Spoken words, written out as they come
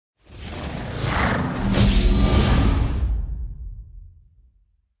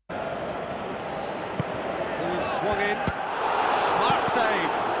Swung in. Smart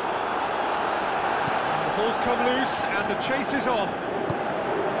save. The ball's come loose and the chase is on.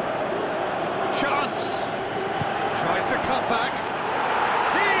 Chance. Tries to cut back.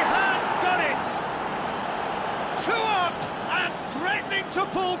 He has done it! 2 up and threatening to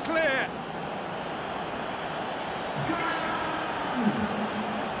pull clear.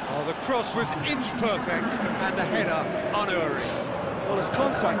 Oh, the cross was inch perfect and the header unerring. Well, as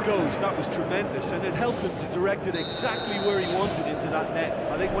contact goes, that was tremendous, and it helped him to direct it exactly where he wanted into that net.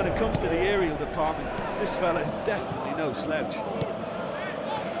 I think when it comes to the aerial department, this fella is definitely no slouch.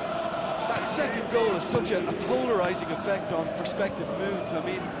 That second goal has such a polarising effect on prospective moods. I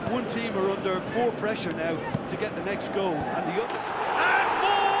mean, one team are under more pressure now to get the next goal, and the other... And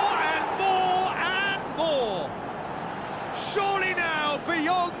more! Surely now,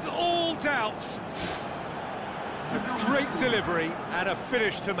 beyond all doubt. A great delivery and a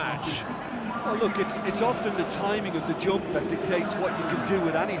finish to match. Well, look, it's often the timing of the jump that dictates what you can do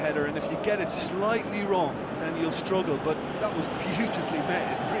with any header, and if you get it slightly wrong, then you'll struggle, but that was beautifully met,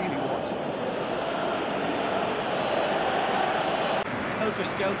 it really was.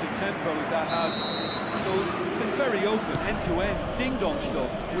 Helter-skelter tempo that has, you know, been very open, end-to-end, ding-dong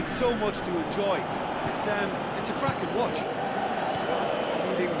stuff, with so much to enjoy. It's a cracking watch.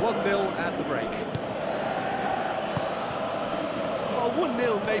 Leading 1-0 at the break. Well,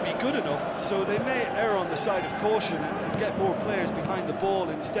 1-0 may be good enough, so they may err on the side of caution and get more players behind the ball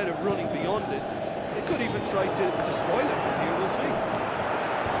instead of running beyond it. They could even try to spoil it from here, we'll see.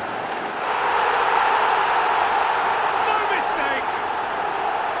 No mistake!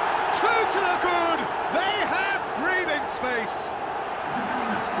 2 to the good! They have breathing space!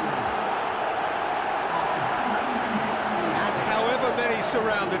 And however many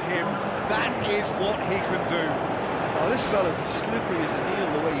surrounded him, that is what he can do. Oh, this fella's as slippery as an eel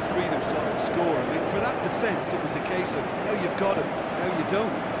the way he freed himself to score. I mean, for that defence, it was a case of, now you've got him, now you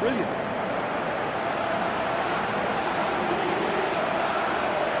don't. Brilliant.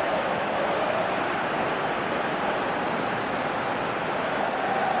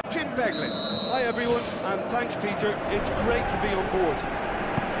 Jim Beglin. Hi everyone, and thanks Peter. It's great to be on board.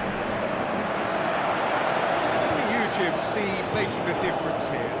 How do you, Jim, see making a difference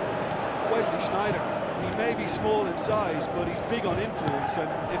here? Wesley Sneijder. He may be small in size, but he's big on influence, and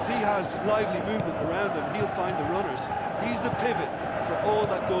if he has lively movement around him, he'll find the runners. He's the pivot for all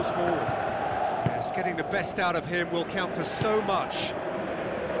that goes forward. Yes, getting the best out of him will count for so much.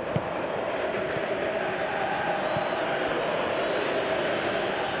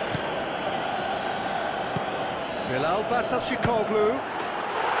 Bilal Basacikoglu.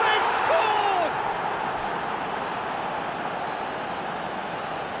 They've scored!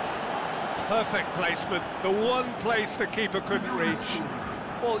 Perfect placement, the one place the keeper couldn't reach.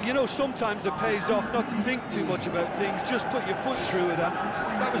 Well, you know, sometimes it pays off not to think too much about things, just put your foot through it, and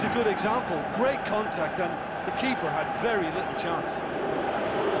that was a good example. Great contact, and the keeper had very little chance.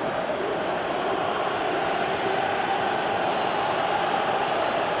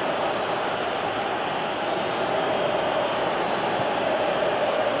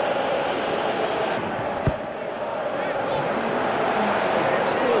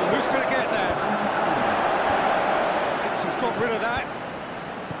 Got rid of that.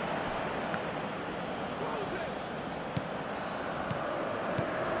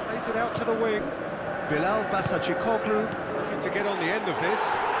 Plays it out to the wing. Bilal Basacikoglu looking to get on the end of this.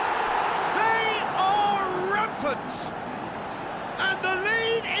 They are rampant! And the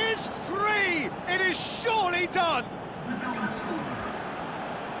lead is 3! It is surely done!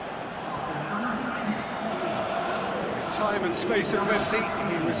 With time and space aplenty,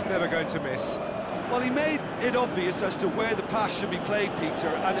 he was never going to miss. Well, he made it obvious as to where the pass should be played, Peter,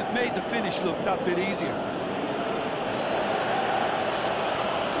 and it made the finish look that bit easier.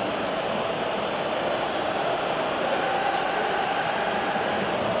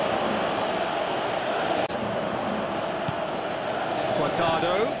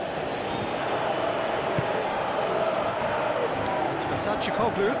 Guardado. It's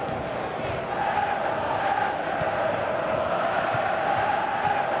Basacikoglu.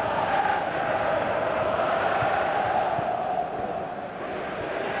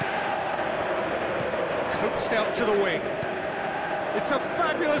 Coaxed out to the wing. It's a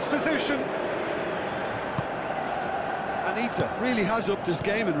fabulous position. Anita really has upped his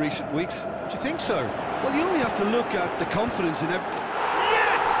game in recent weeks. Do you think so? Well, you only have to look at the confidence in every...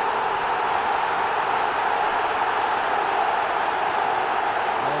 Yes!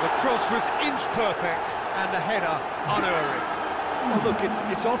 Oh, the cross was inch perfect and the header unerring. Well, look,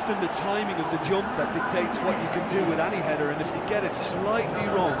 it's often the timing of the jump that dictates what you can do with any header, and if you get it slightly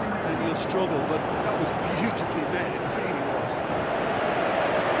wrong, then you'll struggle. But that was beautifully met, it really was.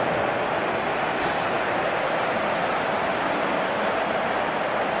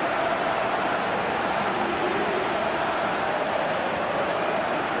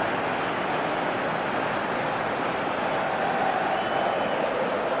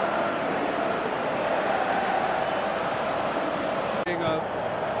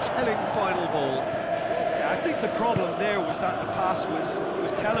 A telling final ball. Yeah, I think the problem there was that the pass was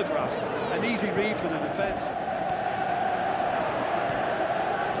telegraphed. An easy read for the defence.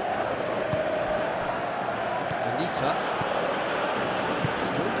 Anita.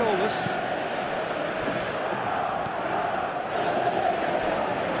 Still goalless.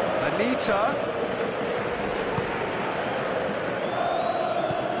 Anita.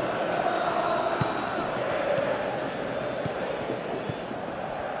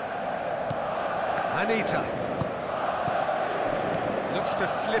 Anita looks to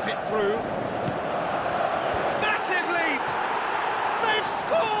slip it through. Massive leap! They've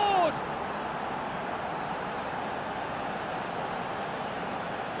scored!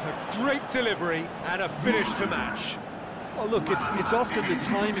 A great delivery and a finish to match. Well, look, it's often the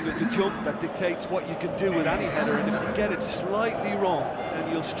timing of the jump that dictates what you can do with any header, and if you get it slightly wrong,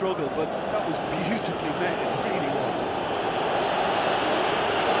 then you'll struggle. But that was beautifully met, it really was.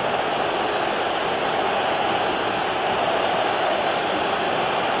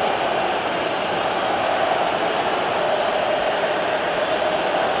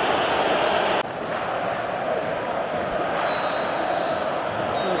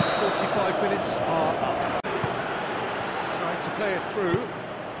 Minutes are up. Trying to play it through.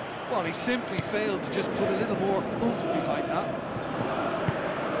 Well, he simply failed to just put a little more oomph behind that.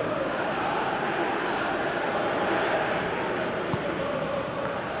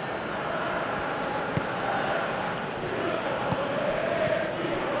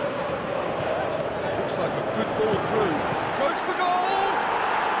 Looks like a good ball through. Goes for goal!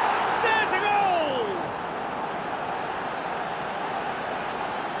 There's a goal!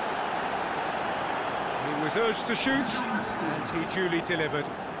 He was urged to shoot, and he duly delivered.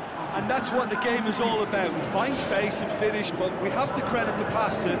 And that's what the game is all about. Find space and finish, but we have to credit the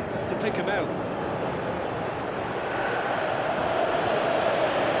pass to pick him out.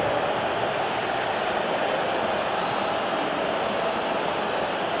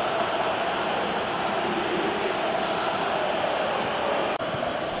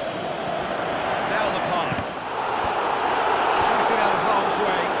 Now the pass. Keeps it out of harm's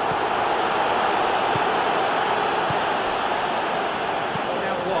way.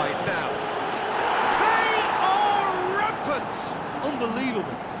 Wide now. They are rampant!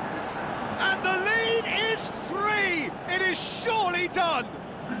 Unbelievable. And the lead is 3! It is surely done!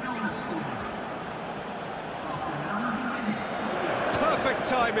 Perfect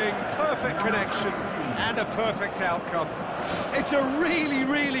timing, perfect connection, and a perfect outcome. It's a really,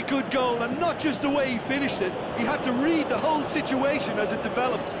 really good goal, and not just the way he finished it. He had to read the whole situation as it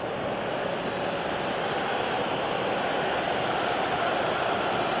developed.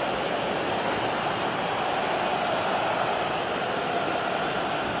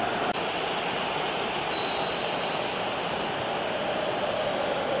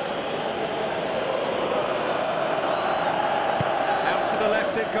 To the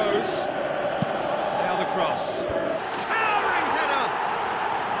left it goes. Now the cross. Towering header!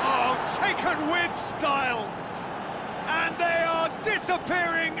 Oh, taken with style! And they are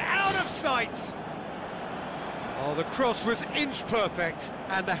disappearing out of sight! Oh, the cross was inch perfect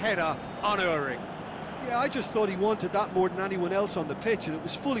and the header unerring. Yeah, I just thought he wanted that more than anyone else on the pitch, and it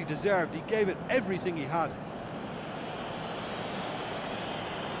was fully deserved. He gave it everything he had.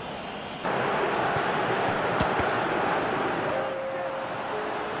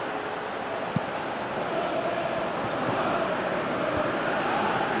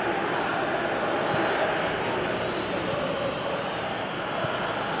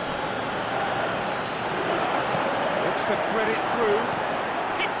 To thread it through.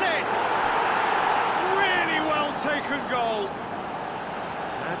 Hits it! Really well taken goal.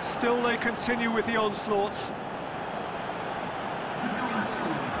 And still they continue with the onslaught.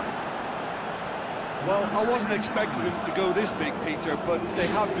 Well, I wasn't expecting them to go this big, Peter, but they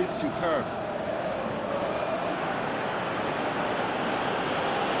have been superb.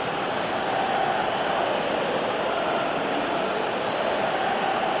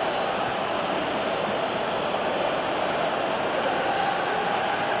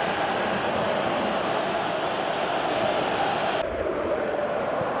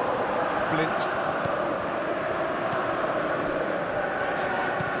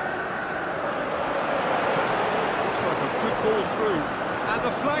 through, and the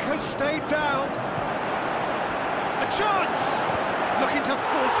flag has stayed down. A chance! Looking to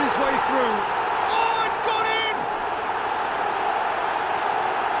force his way through. Oh, it's gone in!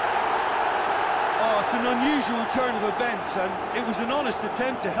 Oh, it's an unusual turn of events, and it was an honest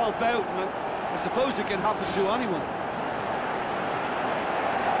attempt to help out, and I suppose it can happen to anyone.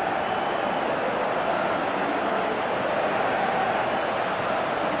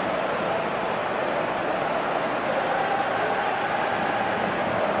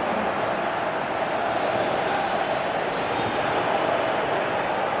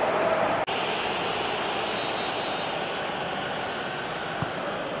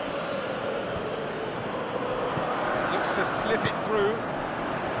 Looks to slip it through.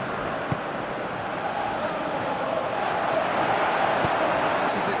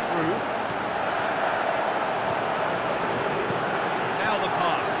 Passes it through. Now the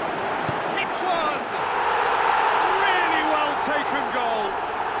pass. Hits one! Really well taken goal.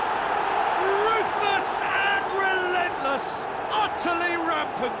 Ruthless and relentless. Utterly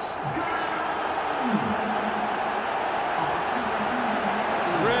rampant.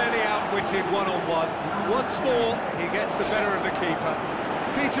 Really outwitted one-on-one. Once more, he gets the better of the keeper.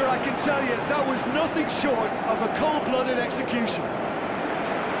 Peter, I can tell you, that was nothing short of a cold-blooded execution.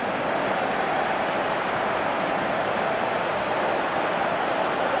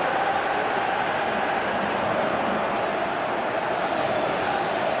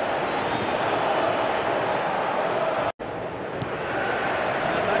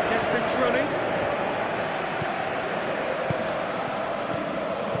 And that gets things running.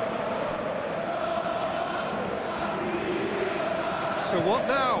 So what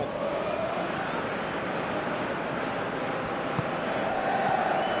now?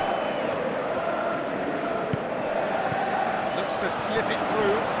 Looks to slip it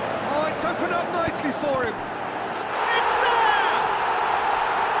through. Oh, it's opened up nicely for him. It's there!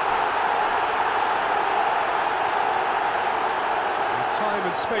 With time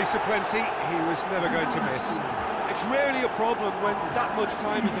and space aplenty, he was never going to miss. It's rarely a problem when that much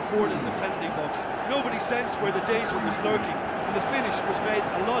time is afforded in the penalty box. Nobody sensed where the danger was lurking, and the finish was made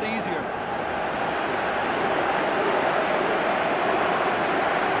a lot easier.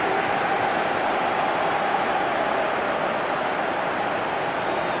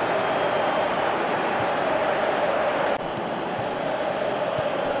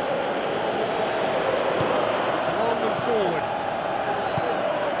 It's long and forward.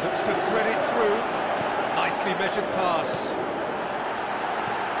 Looks to thread it through. Nicely measured pass.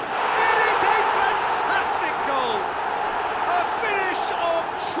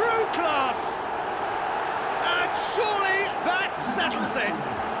 True class! And surely that settles it!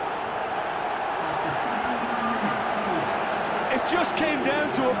 It just came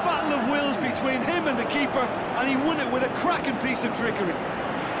down to a battle of wills between him and the keeper, and he won it with a cracking piece of trickery.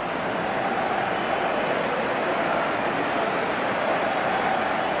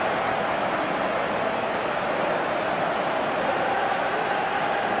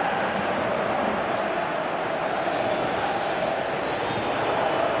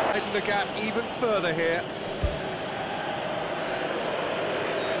 The gap even further here.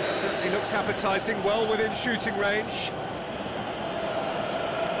 Certainly looks appetising, well within shooting range.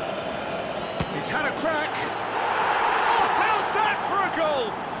 He's had a crack. Oh, how's that for a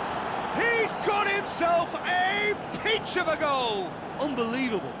goal? He's got himself a peach of a goal.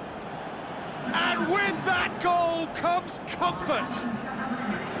 Unbelievable. And with that goal comes comfort.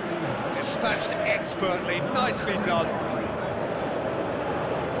 Dispatched expertly, nicely done.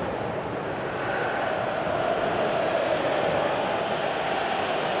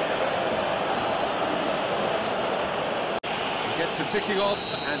 Gets a ticking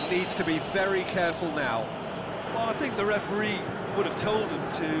off and needs to be very careful now. Well, I think the referee would have told him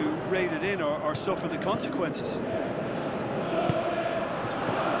to rate it in or suffer the consequences.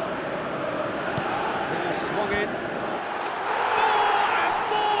 Swung in. More and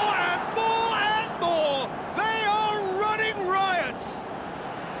more and more and more! They are running riot!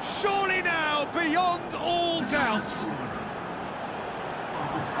 Surely now, beyond all doubt.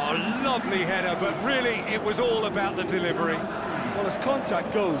 A lovely header, but really it was all about the delivery. Well, as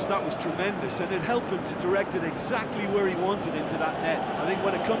contact goes, that was tremendous, and it helped him to direct it exactly where he wanted into that net. I think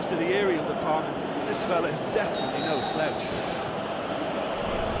when it comes to the aerial department, this fella is definitely no slouch.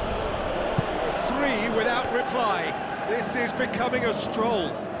 3 without reply. This is becoming a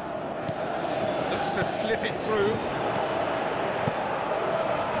stroll. Looks to slip it through.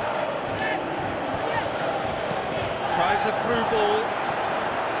 Tries a through ball.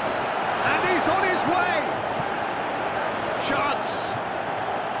 And he's on his way! Chance!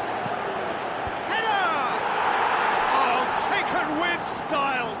 Header! Oh, taken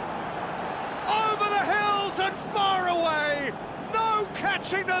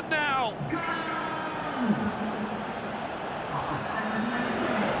catching them now!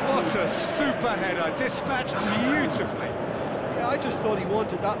 What a super header, dispatched beautifully. Yeah, I just thought he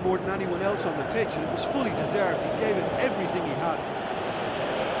wanted that more than anyone else on the pitch, and it was fully deserved. He gave it everything he had.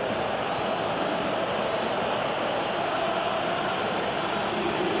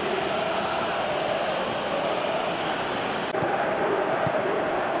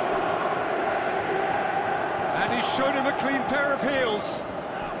 And he's shown him a clean pair of heels.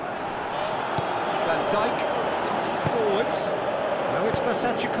 Van Dijk pumps it forwards. Now it's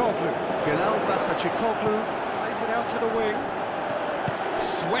Basacikoglu. Bilal Basacikoglu plays it out to the wing.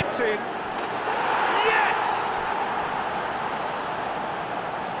 Swept in. Yes!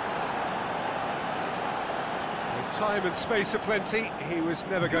 With time and space aplenty, he was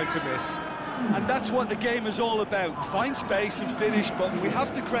never going to miss. And that's what the game is all about. Find space and finish, but we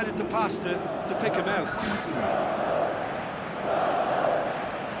have to credit the pass to pick him out.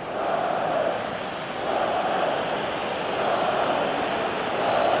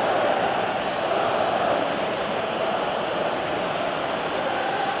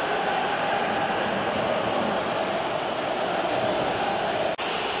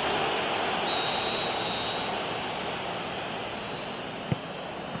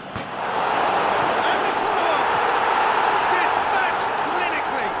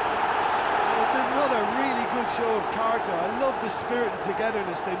 Show of character. I love the spirit and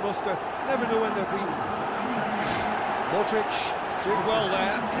togetherness they muster. Never know when they're beaten. Modric did well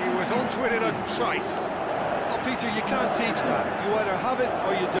there. He was onto it in a trice. Oh, Peter, you can't teach that. You either have it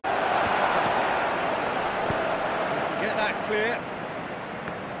or you don't. Get that clear.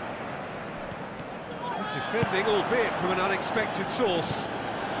 Good defending, albeit from an unexpected source.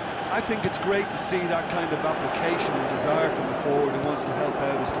 I think it's great to see that kind of application and desire from a forward who wants to help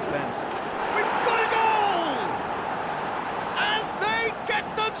out his defence. We've got a goal!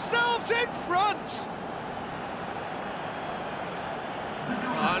 Themselves in front!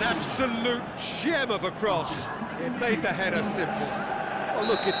 An absolute gem of a cross. It made the header simple. Well,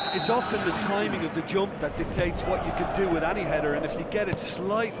 look, it's often the timing of the jump that dictates what you can do with any header, and if you get it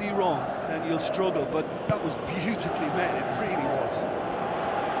slightly wrong, then you'll struggle, but that was beautifully met, it really was.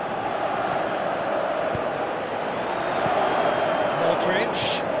 Modric.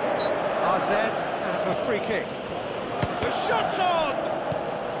 RZ have a free kick. The shot's on!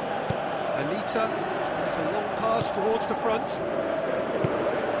 Anita tries a long pass towards the front.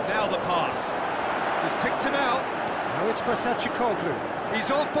 Now the pass. He's picked him out. Now it's Basacikoglu. He's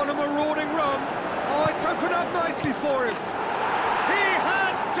off on a marauding run. Oh, it's opened up nicely for him. He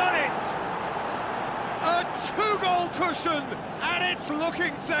has done it! A two-goal cushion, and it's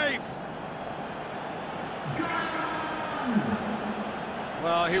looking safe.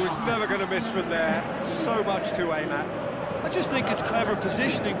 Well, he was never going to miss from there. So much to aim at. I just think it's clever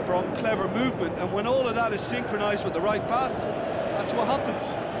positioning from clever movement, and when all of that is synchronised with the right pass, that's what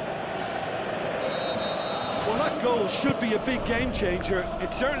happens. Well, that goal should be a big game changer.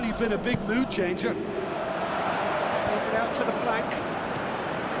 It's certainly been a big mood changer. Plays it out to the flank.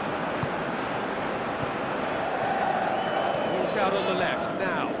 Balls out on the left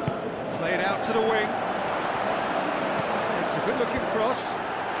now. Play it out to the wing. It's a good-looking cross.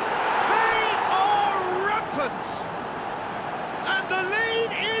 They are rampant! And the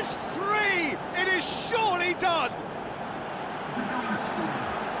lead is 3! It is surely done!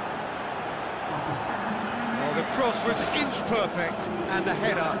 Well, the cross was inch perfect and the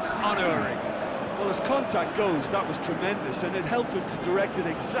header unerring. Well, as contact goes, that was tremendous, and it helped him to direct it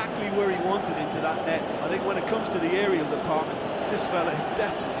exactly where he wanted into that net. I think when it comes to the aerial department, this fella is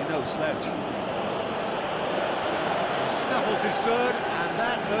definitely no slouch. He snaffles his third, and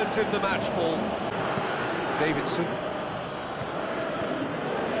that earns him the match ball. Davidson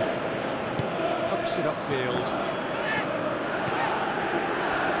pumps it upfield.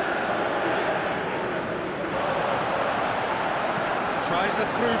 Tries a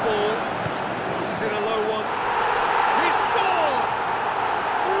through ball, crosses in a low one. He scored!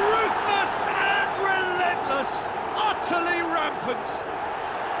 Ruthless and relentless, utterly rampant.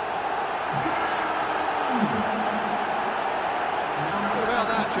 What about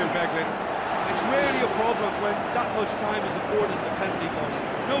that, Joe Beglin? It's rarely a problem when that much time is afforded in the penalty box.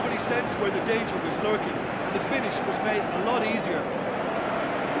 Nobody sensed where the danger was lurking, and the finish was made a lot easier.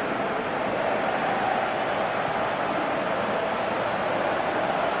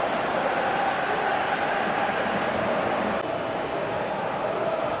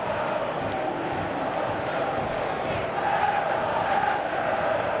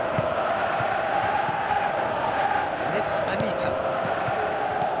 And it's Anita.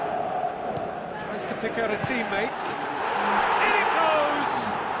 Tries to pick out a teammate. In it goes!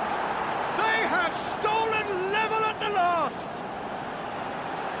 have stolen level at the last!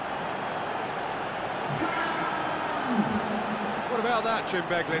 What about that, Jim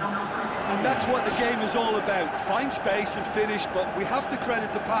Beglin? And that's what the game is all about. Find space and finish, but we have to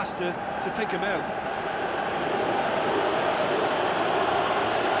credit the passer to pick him out.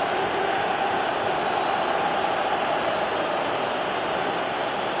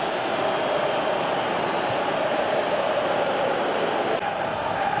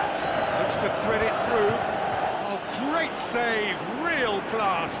 Looks to thread it through. Oh, great save, real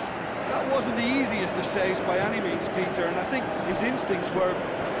class. That wasn't the easiest of saves by any means, Peter, and I think his instincts were,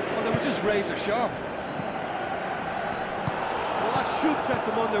 well, they were just razor sharp. Well, that should set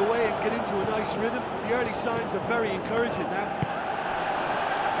them on their way and get into a nice rhythm. The early signs are very encouraging now.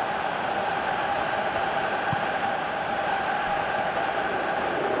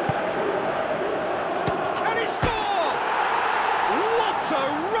 Can he score? What a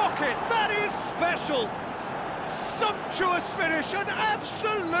rocket! That is special! Sumptuous finish, an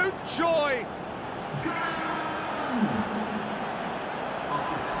absolute joy!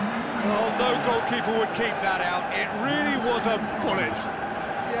 Oh, no goalkeeper would keep that out. It really was a bullet.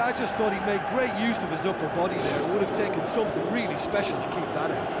 Yeah, I just thought he made great use of his upper body there. It would have taken something really special to keep that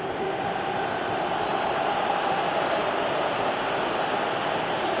out.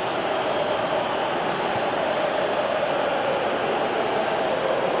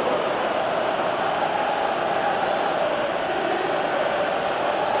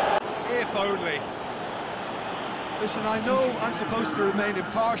 If only. Listen, I know I'm supposed to remain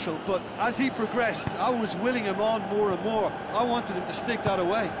impartial, but as he progressed, I was willing him on more and more. I wanted him to stick that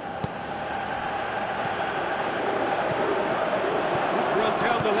away. Good run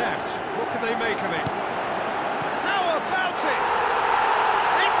down the left. What can they make of it? How about it?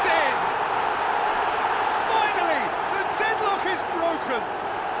 It's in! Finally, the deadlock is broken.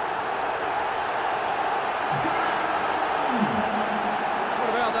 What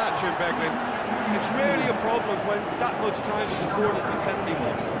about that, Jim Beglin? It's rarely a problem when that much time is afforded in the penalty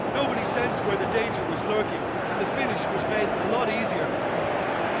box. Nobody sensed where the danger was lurking, and the finish was made a lot easier.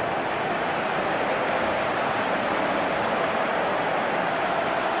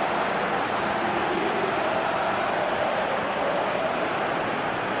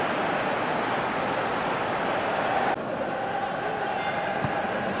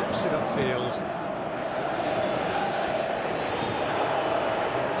 Pumps it upfield.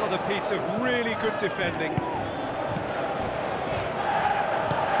 Another piece of really good defending.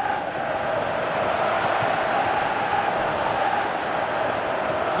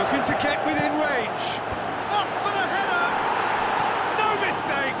 Looking to get within range. Up for the header. No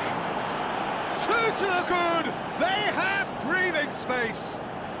mistake. Two to the good. They have breathing space.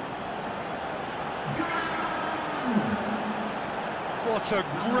 What a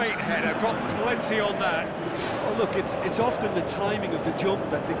great header. Got plenty on that. Well, look, it's often the timing of the jump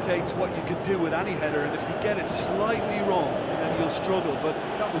that dictates what you can do with any header, and if you get it slightly wrong, then you'll struggle, but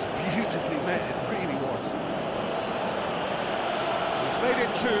that was beautifully met, it really was. He's made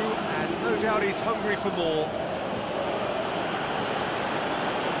it 2, and no doubt he's hungry for more.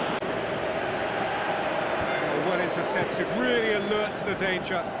 Well intercepted, really alert to the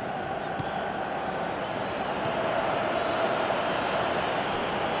danger.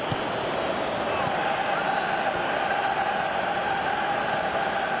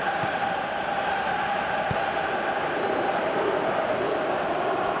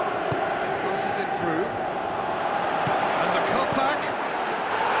 Through. And the cutback.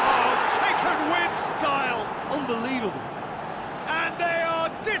 Oh, taken with style. Unbelievable. And they are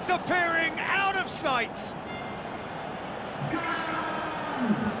disappearing out of sight.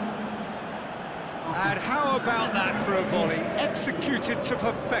 And how about that for a volley? Executed to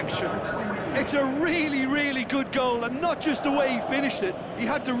perfection. It's a really, really good goal, and not just the way he finished it. He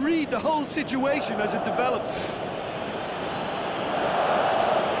had to read the whole situation as it developed.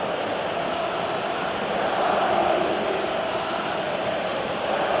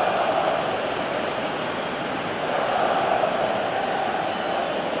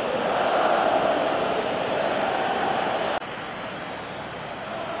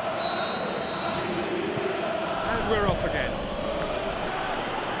 We're off again.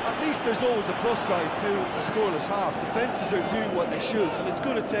 At least there's always a plus side to a scoreless half. Defences are doing what they should, and it's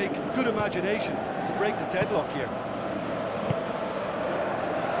going to take good imagination to break the deadlock here.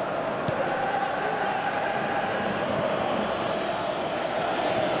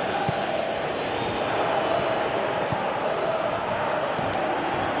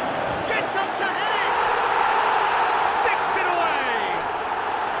 Gets up to head it! Sticks it away!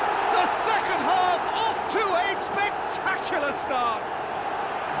 The second half off to a spectacular start!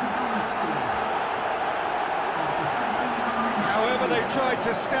 tried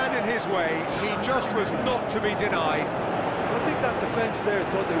to stand in his way, he just was not to be denied. I think that defence there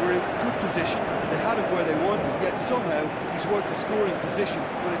thought they were in good position and they had him where they wanted, yet somehow he's worked the scoring position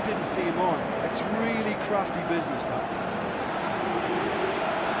when it didn't see him on. It's really crafty business, that.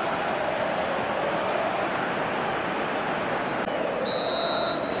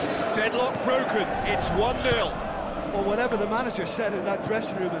 Deadlock broken, it's 1-0. Well, whatever the manager said in that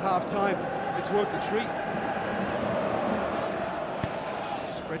dressing room at half-time, it's worked a treat.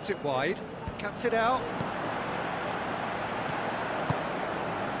 Spreads it wide, cuts it out.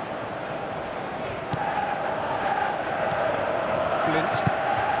 Blint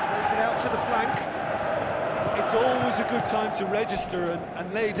plays it out to the flank. It's always a good time to register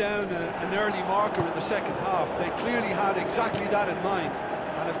and lay down an early marker in the second half. They clearly had exactly that in mind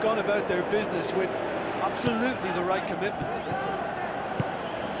and have gone about their business with absolutely the right commitment.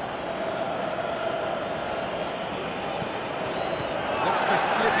 Looks to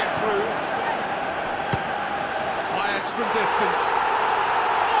slip it through. Fires from distance.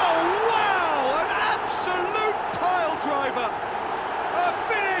 Oh, wow! An absolute pile driver! A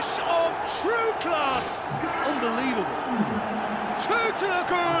finish of true class! Unbelievable. Two to the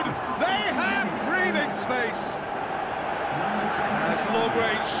good! They have breathing space! As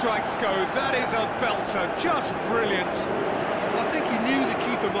long-range strikes go, that is a belter, just brilliant. I think he knew the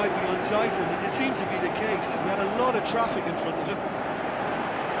keeper might be on site, and it seemed to be the case. He had a lot of traffic in front of him.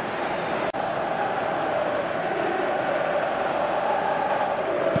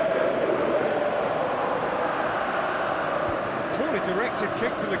 Poorly directed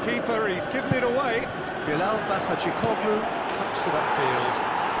kick from the keeper, he's given it away. Bilal Basacikoglu pumps it upfield.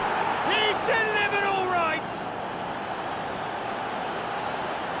 He's delivered all right!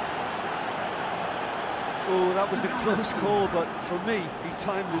 Oh, that was a close call, but for me, he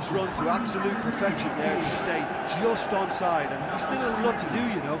timed his run to absolute perfection there to stay just onside, and he still has a lot to do,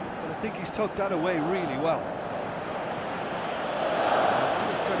 you know, but I think he's tucked that away really well.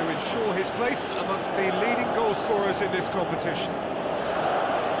 That is going to ensure his place amongst the leading goal scorers in this competition.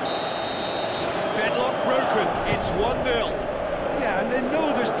 Deadlock broken, it's 1-0. Yeah, and they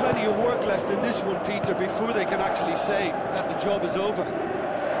know there's plenty of work left in this one, Peter, before they can actually say that the job is over.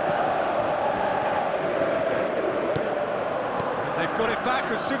 They've got it back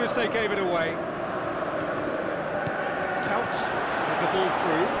as soon as they gave it away. Counts with the ball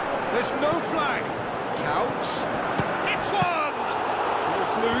through. There's no flag. Counts. It's one!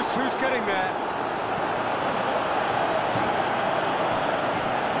 Ball's loose, who's getting there?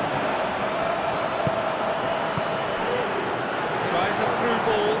 Tries a through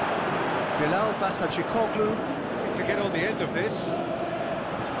ball. Bilal Basacikoglu looking to get on the end of this.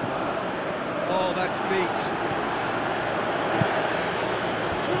 Oh, that's neat.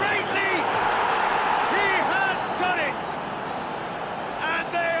 Great leap! He has done it! And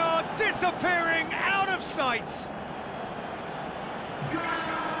they are disappearing out of sight!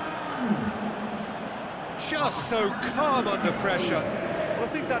 Just so calm under pressure. Well, I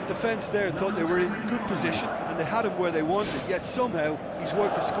think that defence there thought they were in good position and they had him where they wanted, yet somehow he's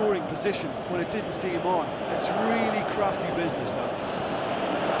worked the scoring position when it didn't see him on. It's really crafty business, that.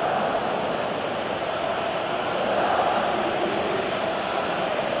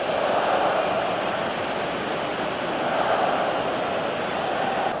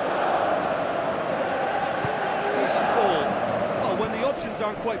 When the options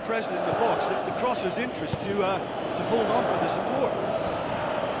aren't quite present in the box, it's the crosser's interest to hold on for the support.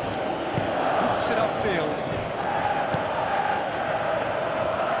 Puts it upfield.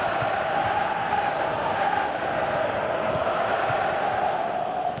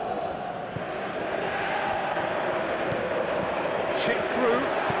 Chip through,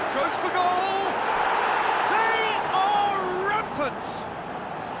 goes for goal! They are rampant!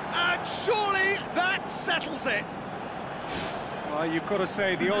 And surely that settles it! Well, you've got to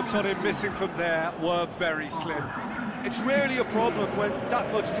say the odds on him missing from there were very slim. It's rarely a problem when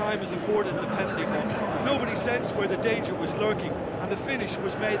that much time is afforded in the penalty box. Nobody sensed where the danger was lurking, and the finish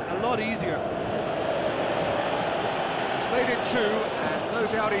was made a lot easier. He's made it two, and no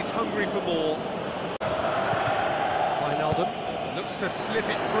doubt he's hungry for more. Wijnaldum looks to slip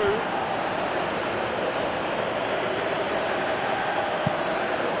it through.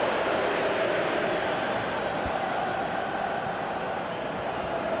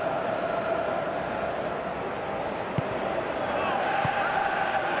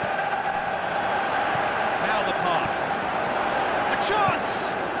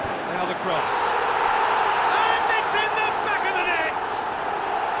 Chance! Now the cross. And it's in the back of the net!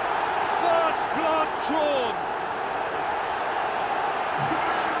 First blood drawn.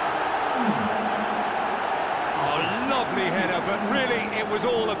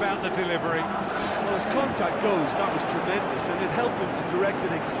 about the delivery. Well, as contact goes, that was tremendous, and it helped him to direct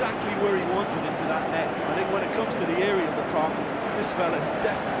it exactly where he wanted into that net. I think when it comes to the aerial department, this fella is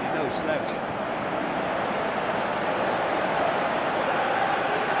definitely no slouch.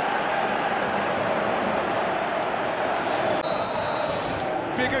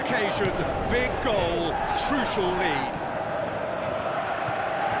 Big occasion, big goal, crucial lead.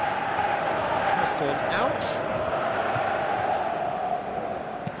 Has gone out.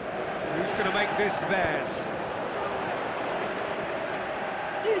 Who's going to make this theirs?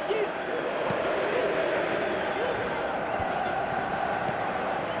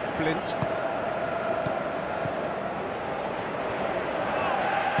 Blint.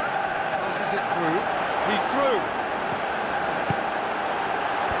 Passes it through. He's through.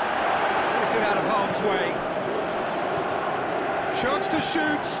 It out of harm's way. Chance to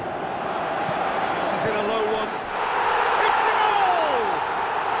shoot. This is in a low one. It's a goal!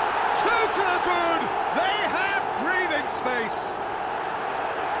 Two to the good. They have breathing space.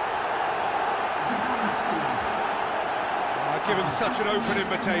 Given such an open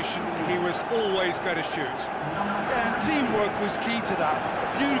invitation, he was always going to shoot. Yeah, and teamwork was key to that.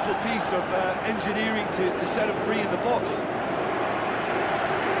 A beautiful piece of engineering to set him free in the box.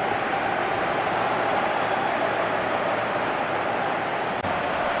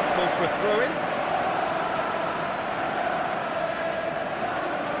 For a throw-in.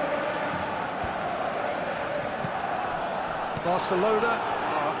 Barcelona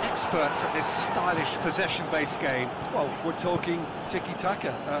are experts at this stylish possession-based game. Well, we're talking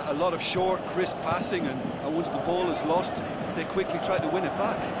tiki-taka, a lot of short, crisp passing, and once the ball is lost, they quickly try to win it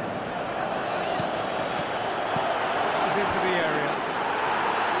back. Crosses into the area.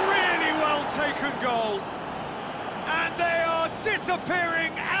 Really well taken goal. And they are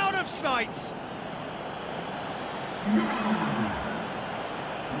disappearing out of sight.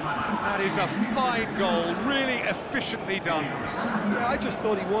 That is a fine goal, really efficiently done. Yeah, I just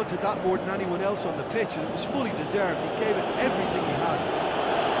thought he wanted that more than anyone else on the pitch, and it was fully deserved. He gave it everything he had.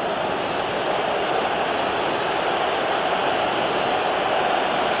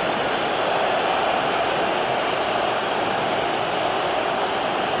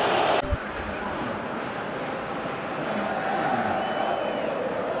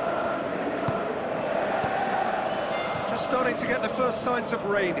 Starting to get the first signs of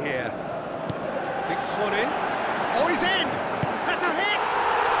rain here. Dinks one in. Oh, he's in! Has a hit!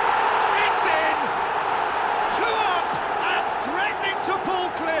 It's in! Two up and threatening to pull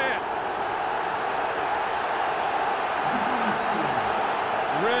clear.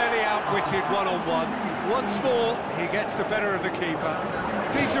 Really outwitted one-on-one. Once more, he gets the better of the keeper.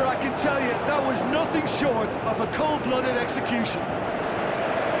 Peter, I can tell you, that was nothing short of a cold-blooded execution.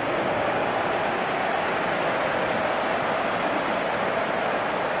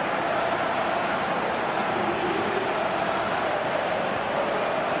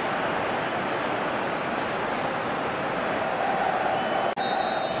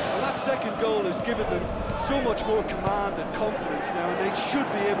 Second goal has given them so much more command and confidence now, and they should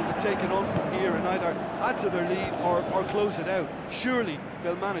be able to take it on from here and either add to their lead or close it out. Surely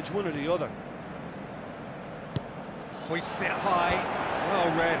they'll manage one or the other. Hoists it high.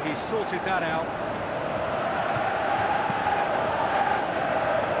 Well read, he sorted that out.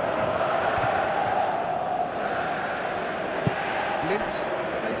 Blint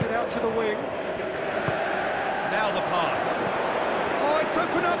plays it out to the wing. Now the pass. It's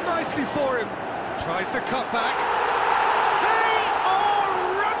opened up nicely for him. Tries the cut back. They are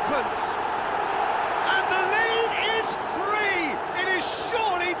rampant. And the lead is 3. It is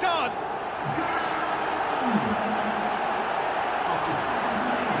surely done.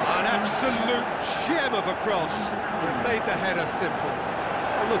 An absolute gem of a cross. It made the header simple.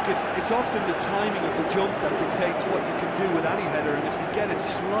 Oh, look, it's often the timing of the jump that dictates what you can do with any header, and if you get it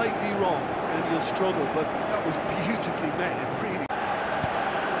slightly wrong, then you'll struggle. But that was beautifully met. It really.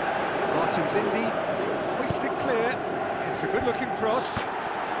 Martin's Indy can hoist it clear. It's a good-looking cross. No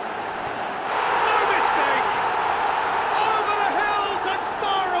mistake! Over the hills and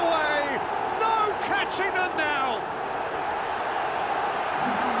far away! No catching them now!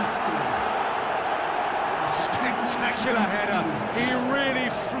 Spectacular header. He really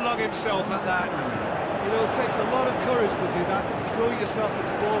flung himself at that. You know, it takes a lot of courage to do that, to throw yourself at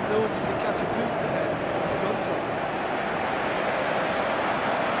the ball knowing you can catch a boot in the head. Well done, son.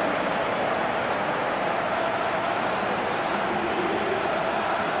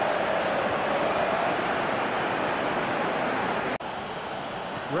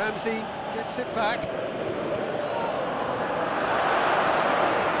 Ramsey gets it back.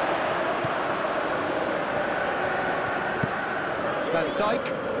 Van Dijk,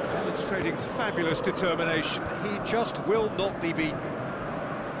 demonstrating fabulous determination. He just will not be beaten.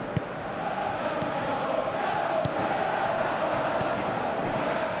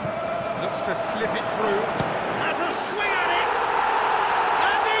 Looks to slip it through. Has a swing at it!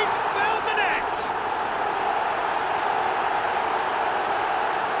 And he's filled the net!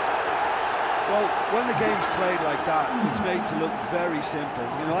 Well, when the game's played like that, it's made to look very simple.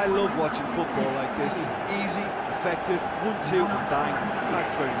 You know, I love watching football like this. Easy, effective, 1-2 and bang.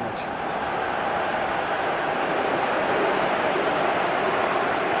 Thanks very much.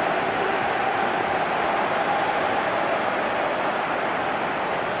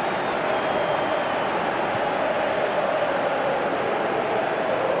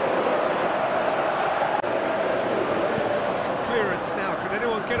 Just some clearance now. Can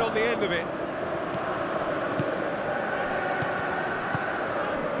anyone get on the end of it?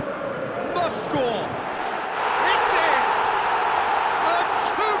 Must score! It's in! A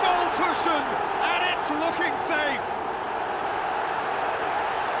two-goal cushion, and it's looking safe!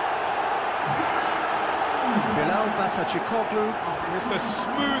 Bilal Basachikoglu with the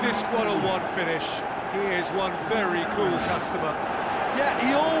smoothest one-on-one finish. He is one very cool customer. Yeah,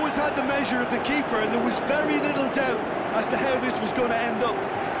 he always had the measure of the keeper, and there was very little doubt as to how this was going to end up.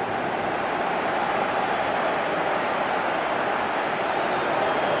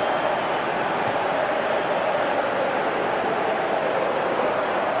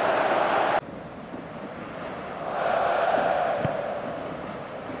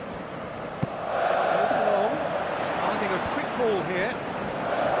 Goes long, finding a quick ball here.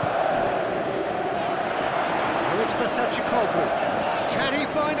 Oh, it's Basachikoglu. Can he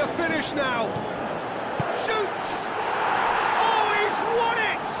find a finish now? Shoots! Oh, he's won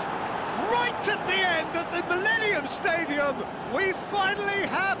it! Right at the end at the Millennium Stadium, we finally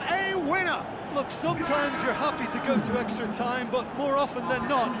have a winner! Look, sometimes you're happy to go to extra time, but more often than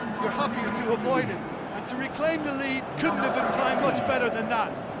not, you're happier to avoid it. And to reclaim the lead couldn't have been timed much better than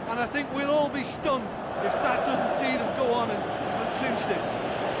that. And I think we'll all be stunned if that doesn't see them go on and clinch this.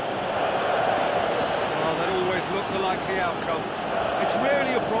 Well, that always looked the likely outcome. It's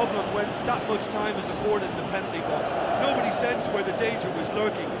rarely a problem when that much time is afforded in the penalty box. Nobody sensed where the danger was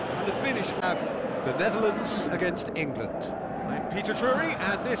lurking, and the finish... Have the Netherlands against England. I'm Peter Drury,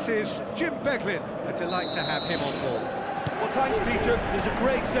 and this is Jim Beglin. A delight to have him on board. Well, thanks, Peter. There's a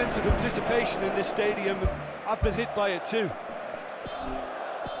great sense of anticipation in this stadium, and I've been hit by it too.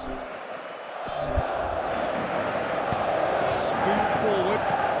 Spoon forward.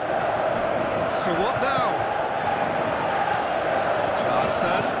 So what now?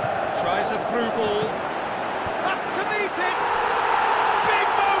 Larson tries a through ball. Up to meet it! Big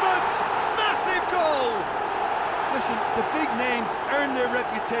moment! Massive goal! Listen, the big names earn their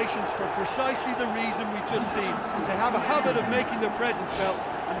reputations for precisely the reason we've just seen. They have a habit of making their presence felt,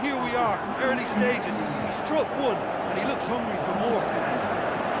 and here we are, early stages. He struck one, and he looks hungry for more.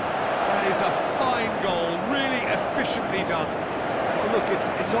 That is a fine goal, really efficiently done. Well, look,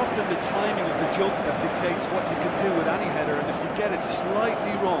 it's often the timing of the jump that dictates what you can do with any header, and if you get it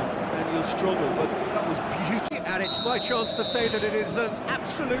slightly wrong, then you'll struggle, but that was beautiful. And it's my chance to say that it is an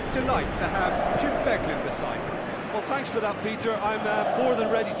absolute delight to have Jim Beglin beside me. Well, thanks for that, Peter. I'm more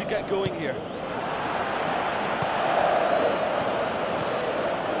than ready to get going here.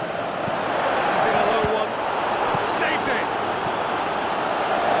 This is in a low one. Saved it!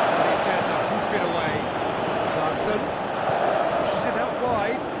 And he's there to hoof it away. Larson pushes it out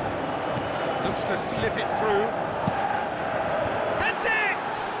wide. Looks to slip it through. Heads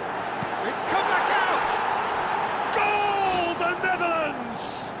it! It's come back out! Goal, the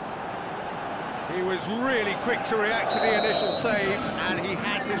Netherlands! He was really quick to react to the initial save, and he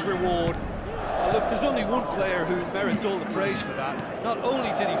has his reward. Well, look, there's only one player who merits all the praise for that. Not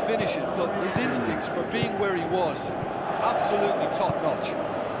only did he finish it, but his instincts for being where he was, absolutely top-notch.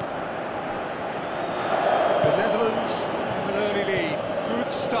 The Netherlands have an early lead.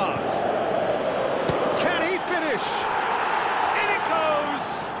 Good start. Can he finish? In it goes!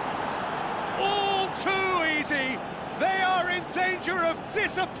 All too easy. They are in danger of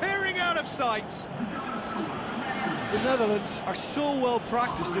disappearing out of sight. The Netherlands are so well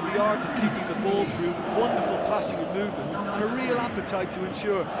practiced in the art of keeping the ball through, wonderful passing and movement, and a real appetite to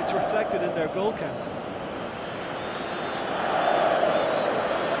ensure it's reflected in their goal count.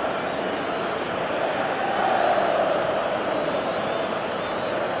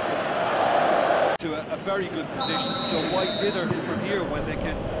 To a very good position, so why dither from here when they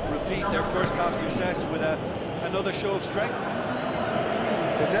can repeat their first half success with another show of strength?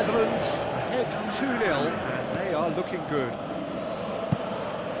 The Netherlands ahead 2-0, and they are looking good.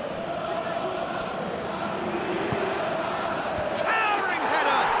 Towering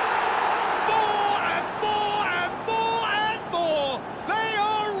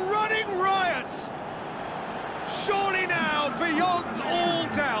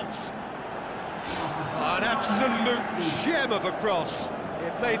gem of a cross.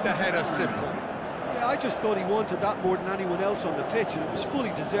 It made the header simple. Yeah, I just thought he wanted that more than anyone else on the pitch, and it was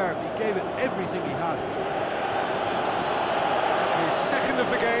fully deserved. He gave it everything he had. His second of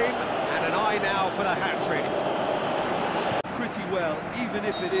the game, and an eye now for the hat-trick. Pretty well, even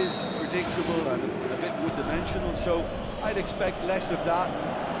if it is predictable and a bit one-dimensional, so I'd expect less of that,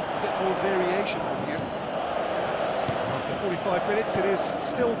 a bit more variation from here. After 45 minutes, it is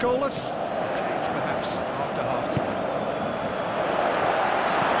still goalless. A change, perhaps, after half-time.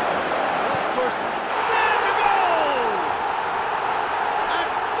 First... There's a goal! And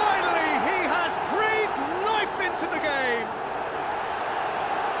finally, he has breathed life into the game.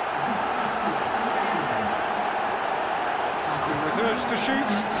 He was urged to shoot,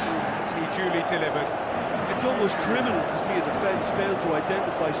 and he duly delivered. It's almost criminal to see a defence fail to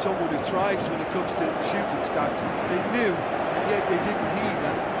identify someone who thrives when it comes to shooting stats. They knew, and yet they didn't heed,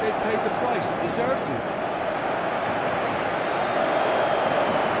 and they've paid the price and deserve to.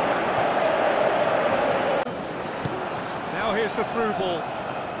 Now here's the through ball.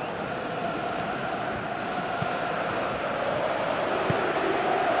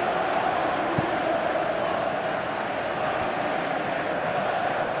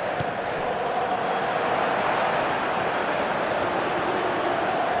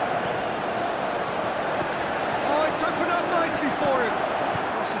 Open up nicely for him.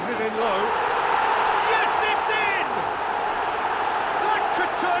 Crosses it in low. Yes, it's in! That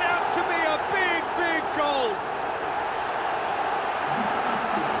could turn out to be a big, big goal.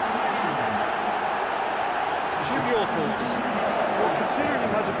 Jim, your thoughts? Well, considering he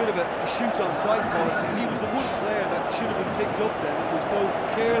has a bit of a shoot-on-sight policy, he was the one player that should have been picked up then. It was both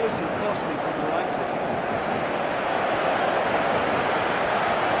careless and costly from where I'm sitting.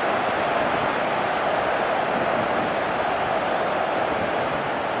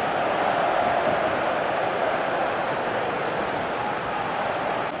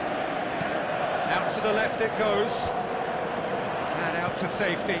 To the left it goes, and out to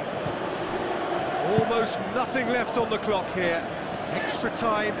safety. Almost nothing left on the clock here. Extra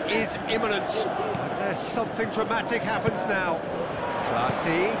time is imminent, unless something dramatic happens now.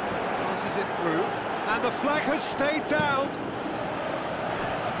 Classy passes it through, and the flag has stayed down.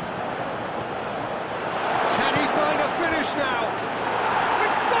 Can he find a finish now?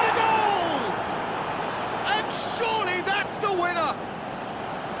 We've got a goal! And surely that's the winner!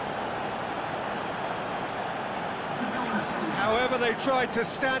 However they tried to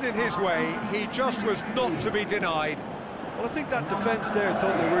stand in his way, he just was not to be denied. Well, I think that defence there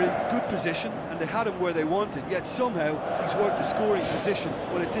thought they were in good position and they had him where they wanted, yet somehow he's worked the scoring position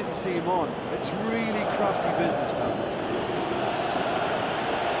when it didn't see him on. It's really crafty business, that.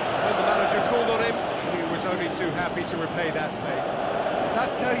 When the manager called on him, he was only too happy to repay that faith.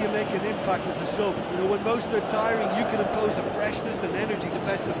 That's how you make an impact as a sub. You know, when most are tiring, you can impose a freshness and energy to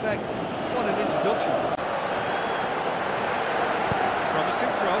best effect. What an introduction.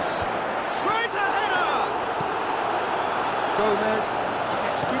 Promising cross. Tries a header! Gomez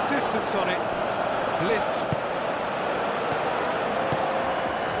gets good distance on it. Blint.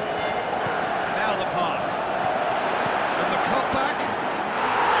 Now the pass. And the cutback.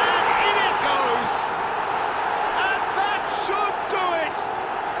 And in it goes! And that should do it!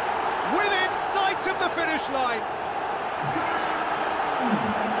 Within sight of the finish line.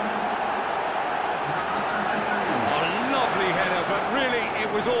 Header, but really it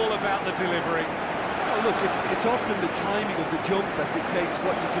was all about the delivery. Well, look, it's often the timing of the jump that dictates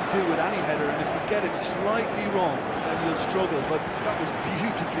what you can do with any header, and if you get it slightly wrong, then you'll struggle, but that was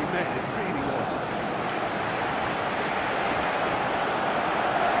beautifully made, it really was.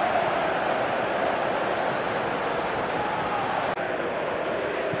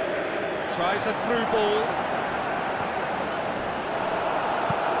 Tries a through ball.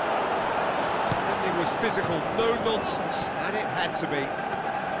 Was physical, no nonsense, and it had to be.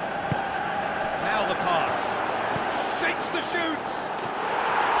 Now the pass. Shapes the shoots.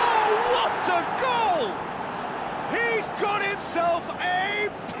 Oh, what a goal! He's got himself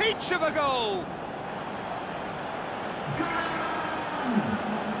a peach of a goal.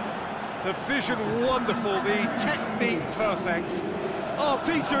 The vision wonderful, the technique perfect. Oh,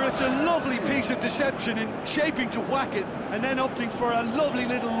 Peter, it's a lovely piece of deception in shaping to whack it and then opting for a lovely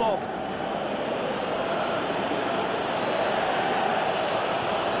little lob.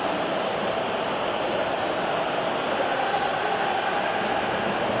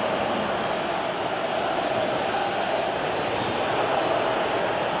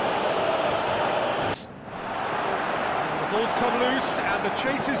 Ball's come loose and the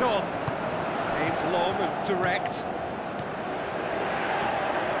chase is on. Aimed long and direct.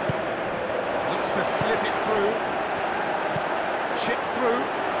 Looks to slip it through. chip through.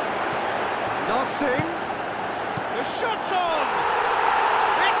 Nossing. The shot's on!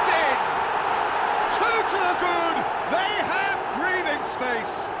 It's in! Two to the good! They have breathing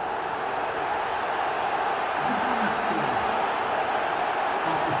space!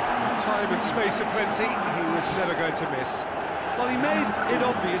 Time and space aplenty, he was never going to miss. Well, he made it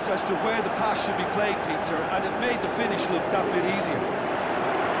obvious as to where the pass should be played, Peter, and it made the finish look that bit easier.